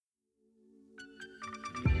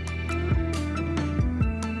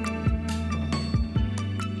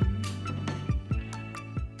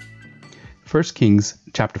1 Kings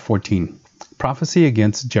chapter 14. Prophecy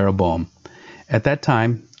against Jeroboam. At that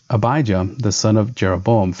time, Abijah, the son of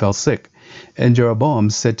Jeroboam, fell sick. And Jeroboam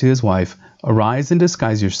said to his wife, Arise and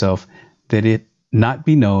disguise yourself, that it not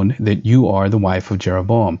be known that you are the wife of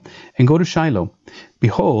Jeroboam, and go to Shiloh.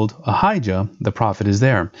 Behold, Ahijah the prophet is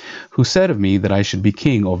there, who said of me that I should be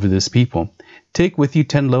king over this people. Take with you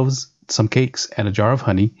 10 loaves, some cakes, and a jar of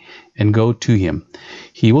honey, and go to him.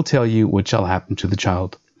 He will tell you what shall happen to the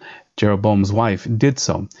child. Jeroboam's wife did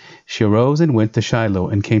so. She arose and went to Shiloh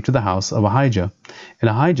and came to the house of Ahijah. And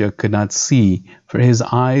Ahijah could not see, for his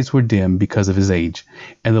eyes were dim because of his age.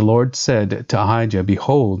 And the Lord said to Ahijah,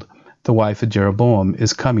 Behold, the wife of Jeroboam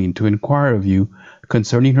is coming to inquire of you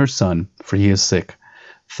concerning her son, for he is sick.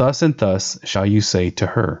 Thus and thus shall you say to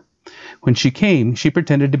her. When she came, she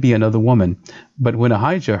pretended to be another woman. But when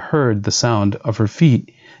Ahijah heard the sound of her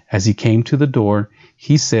feet as he came to the door,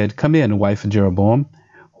 he said, Come in, wife of Jeroboam.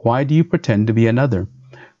 Why do you pretend to be another?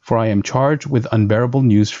 For I am charged with unbearable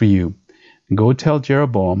news for you. Go tell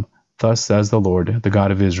Jeroboam, Thus says the Lord, the God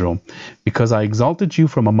of Israel, because I exalted you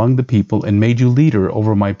from among the people and made you leader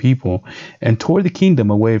over my people, and tore the kingdom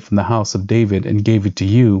away from the house of David and gave it to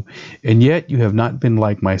you, and yet you have not been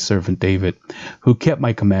like my servant David, who kept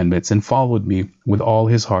my commandments and followed me with all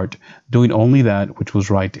his heart, doing only that which was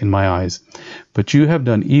right in my eyes. But you have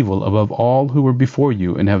done evil above all who were before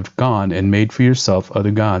you, and have gone and made for yourself other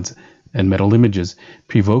gods and metal images,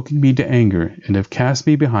 provoking me to anger, and have cast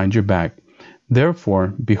me behind your back. Therefore,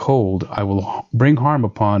 behold, I will bring harm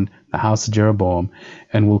upon the house of Jeroboam,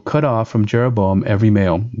 and will cut off from Jeroboam every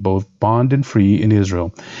male, both bond and free in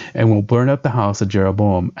Israel, and will burn up the house of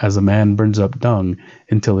Jeroboam as a man burns up dung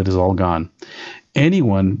until it is all gone.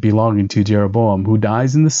 Anyone belonging to Jeroboam who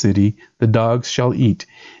dies in the city, the dogs shall eat,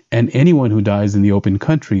 and anyone who dies in the open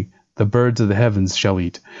country, the birds of the heavens shall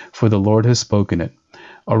eat, for the Lord has spoken it.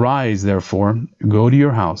 Arise, therefore, go to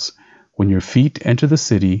your house. When your feet enter the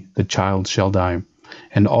city, the child shall die.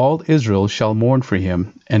 And all Israel shall mourn for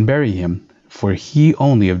him, and bury him. For he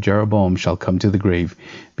only of Jeroboam shall come to the grave,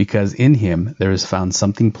 because in him there is found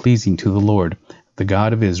something pleasing to the Lord, the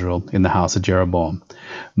God of Israel, in the house of Jeroboam.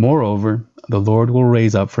 Moreover, the Lord will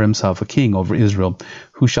raise up for himself a king over Israel,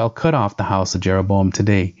 who shall cut off the house of Jeroboam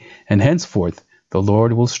today. And henceforth the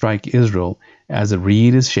Lord will strike Israel, as a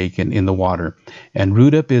reed is shaken in the water, and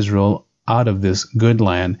root up Israel out of this good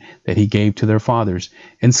land that he gave to their fathers,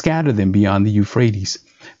 and scatter them beyond the Euphrates,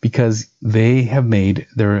 because they have made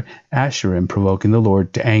their Asherim, provoking the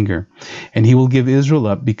Lord to anger. And he will give Israel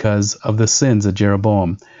up because of the sins of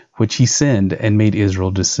Jeroboam, which he sinned and made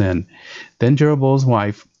Israel to sin. Then Jeroboam's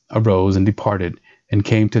wife arose and departed, and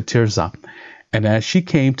came to Tirzah. And as she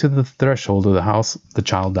came to the threshold of the house, the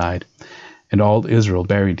child died. And all Israel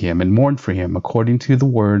buried him, and mourned for him, according to the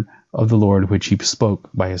word of the Lord which he spoke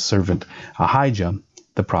by his servant Ahijah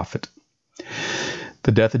the prophet.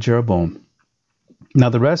 The death of Jeroboam. Now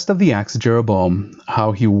the rest of the acts of Jeroboam,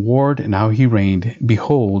 how he warred and how he reigned,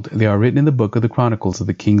 behold, they are written in the book of the Chronicles of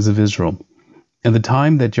the kings of Israel. And the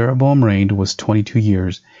time that Jeroboam reigned was 22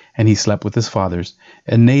 years, and he slept with his fathers,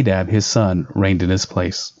 and Nadab his son reigned in his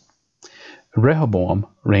place. Rehoboam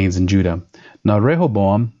reigns in Judah. Now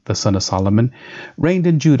Rehoboam, the son of Solomon, reigned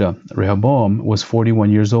in Judah. Rehoboam was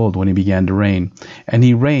 41 years old when he began to reign, and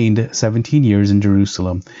he reigned 17 years in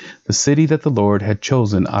Jerusalem, the city that the Lord had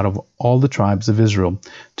chosen out of all the tribes of Israel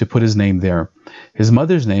to put his name there. His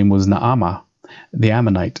mother's name was Naamah, the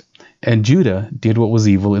Ammonite. And Judah did what was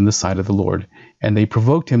evil in the sight of the Lord, and they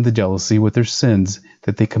provoked him to jealousy with their sins,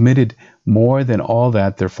 that they committed more than all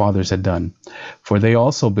that their fathers had done. For they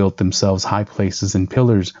also built themselves high places and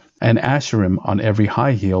pillars, and Asherim on every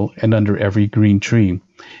high hill and under every green tree.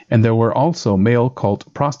 And there were also male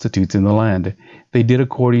cult prostitutes in the land. They did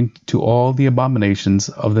according to all the abominations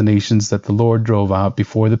of the nations that the Lord drove out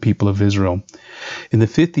before the people of Israel. In the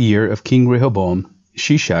 5th year of King Rehoboam,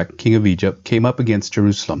 Shishak, king of Egypt, came up against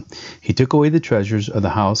Jerusalem. He took away the treasures of the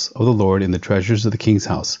house of the Lord and the treasures of the king's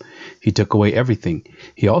house. He took away everything.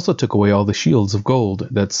 He also took away all the shields of gold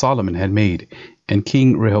that Solomon had made. And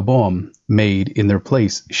King Rehoboam made in their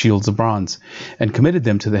place shields of bronze, and committed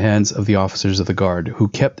them to the hands of the officers of the guard, who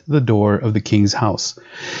kept the door of the king's house.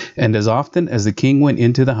 And as often as the king went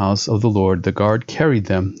into the house of the Lord, the guard carried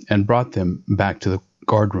them and brought them back to the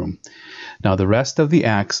guardroom. Now the rest of the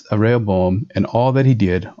acts of Rehoboam and all that he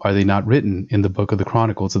did, are they not written in the book of the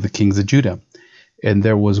Chronicles of the kings of Judah? And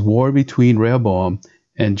there was war between Rehoboam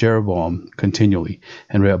and Jeroboam continually.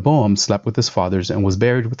 And Rehoboam slept with his fathers and was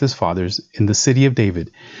buried with his fathers in the city of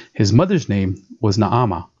David. His mother's name was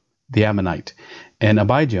Naamah, the Ammonite, and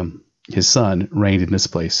Abijah, his son, reigned in his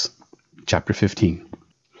place. Chapter 15.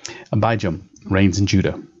 Abijah reigns in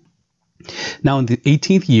Judah. Now in the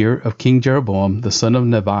 18th year of King Jeroboam, the son of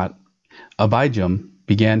Nebat, Abijam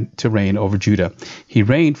began to reign over Judah. He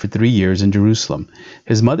reigned for 3 years in Jerusalem.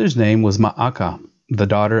 His mother's name was Maacah, the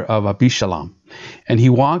daughter of Abishalom. And he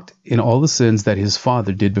walked in all the sins that his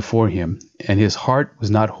father did before him, and his heart was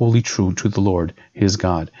not wholly true to the Lord his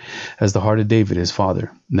God, as the heart of David his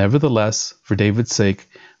father. Nevertheless, for David's sake,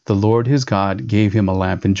 the Lord his God gave him a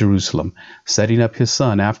lamp in Jerusalem, setting up his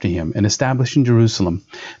son after him, and establishing Jerusalem,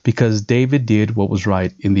 because David did what was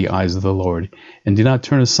right in the eyes of the Lord, and did not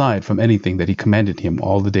turn aside from anything that he commanded him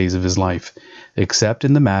all the days of his life, except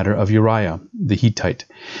in the matter of Uriah the Hittite.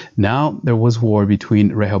 Now there was war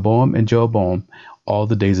between Rehoboam and Jeroboam all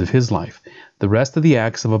the days of his life. The rest of the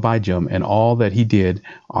acts of Abijam and all that he did,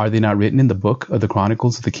 are they not written in the book of the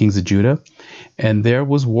Chronicles of the kings of Judah? And there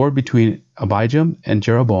was war between Abijam and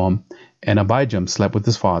Jeroboam, and Abijam slept with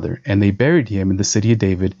his father, and they buried him in the city of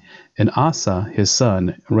David, and Asa his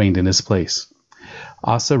son reigned in his place.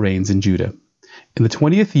 Asa reigns in Judah. In the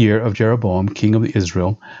 20th year of Jeroboam, king of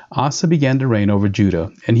Israel, Asa began to reign over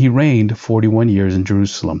Judah, and he reigned 41 years in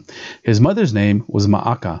Jerusalem. His mother's name was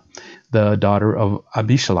Maacah, the daughter of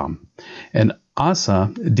Abishalom. And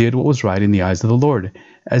Asa did what was right in the eyes of the Lord,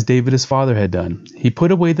 as David his father had done. He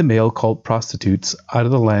put away the male cult prostitutes out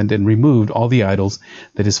of the land and removed all the idols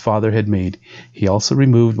that his father had made. He also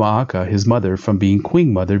removed Maacah his mother from being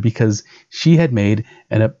queen mother, because she had made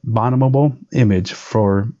an abominable image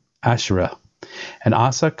for Asherah. And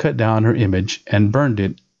Asa cut down her image and burned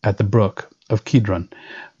it at the brook of Kidron.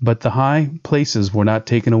 But the high places were not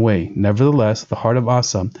taken away. Nevertheless, the heart of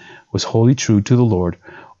Asa was wholly true to the Lord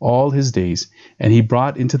all his days, and he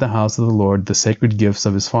brought into the house of the Lord the sacred gifts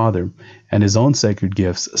of his father, and his own sacred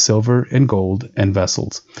gifts, silver and gold and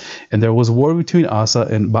vessels. And there was war between Asa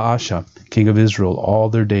and Baasha, king of Israel, all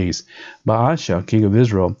their days. Baasha, king of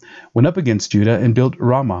Israel, went up against Judah and built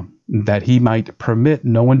Ramah, that he might permit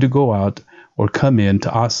no one to go out or come in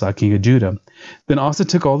to Asa, king of Judah. Then Asa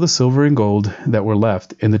took all the silver and gold that were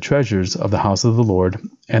left in the treasures of the house of the Lord,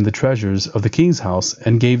 and the treasures of the king's house,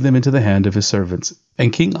 and gave them into the hand of his servants.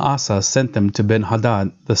 And King Asa sent them to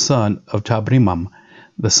Ben-Hadad, the son of Tabrimam,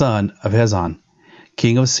 the son of Hezon,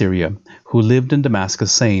 king of Syria, who lived in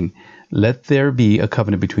Damascus, saying, Let there be a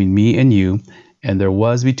covenant between me and you, and there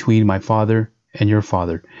was between my father and your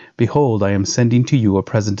father. Behold, I am sending to you a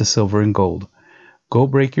present of silver and gold. Go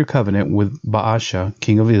break your covenant with Baasha,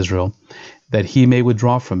 king of Israel, that he may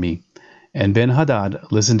withdraw from me. And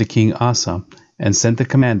Ben-Hadad listened to King Asa, and sent the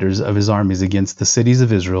commanders of his armies against the cities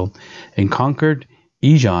of Israel, and conquered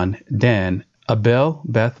Ijon, Dan, Abel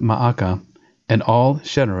Beth Maacah, and all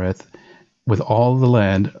Shenareth, with all the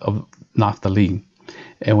land of Naphtali.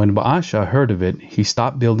 And when Baasha heard of it, he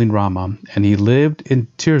stopped building Ramah, and he lived in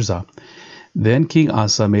Tirzah. Then King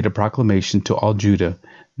Asa made a proclamation to all Judah,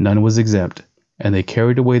 none was exempt, and they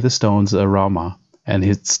carried away the stones of Ramah and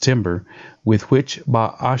its timber, with which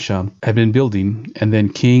Baasha had been building. And then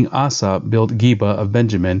King Asa built Geba of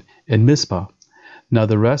Benjamin and Mizpah. Now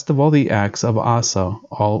the rest of all the acts of Asa,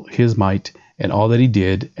 all his might, and all that he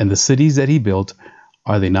did, and the cities that he built,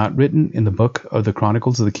 are they not written in the book of the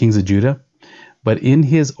Chronicles of the kings of Judah? But in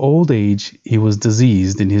his old age he was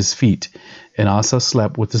diseased in his feet, and Asa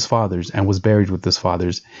slept with his fathers, and was buried with his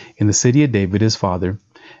fathers, in the city of David his father,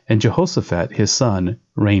 and Jehoshaphat his son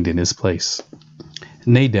reigned in his place.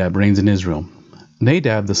 Nadab reigns in Israel.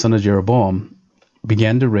 Nadab the son of Jeroboam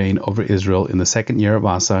began to reign over Israel in the 2nd year of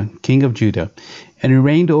Asa, king of Judah, and he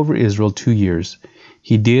reigned over Israel 2 years.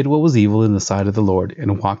 He did what was evil in the sight of the Lord,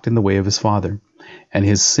 and walked in the way of his father, and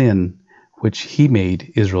his sin which he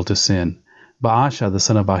made Israel to sin. Baasha the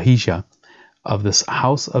son of Ahijah of the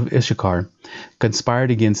house of Issachar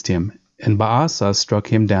conspired against him, and Baasa struck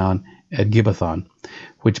him down at Gibbethon,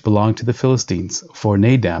 which belonged to the Philistines, for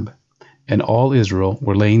Nadab and all Israel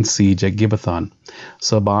were laying siege at Gibbethon.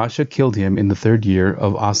 So Baasha killed him in the 3rd year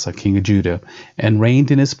of Asa king of Judah, and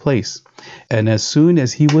reigned in his place. And as soon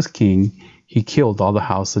as he was king, he killed all the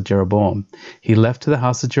house of Jeroboam. He left to the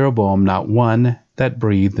house of Jeroboam not one that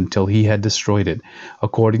breathed until he had destroyed it,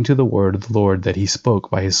 according to the word of the Lord that he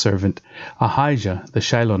spoke by his servant Ahijah the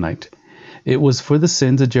Shilonite. It was for the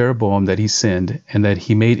sins of Jeroboam that he sinned, and that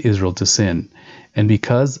he made Israel to sin, and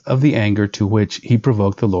because of the anger to which he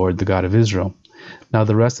provoked the Lord, the God of Israel. Now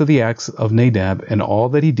the rest of the acts of Nadab, and all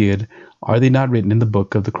that he did, are they not written in the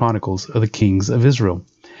book of the Chronicles of the kings of Israel?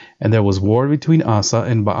 And there was war between Asa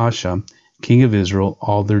and Baasha, king of Israel,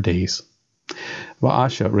 all their days.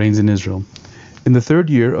 Baasha reigns in Israel. In the 3rd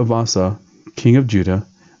year of Asa, king of Judah,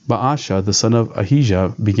 Baasha the son of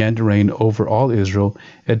Ahijah began to reign over all Israel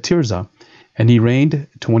at Tirzah, And he reigned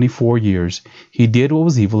 24 years. He did what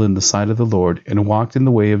was evil in the sight of the Lord, and walked in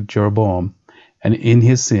the way of Jeroboam, and in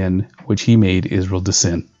his sin, which he made Israel to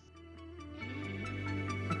sin.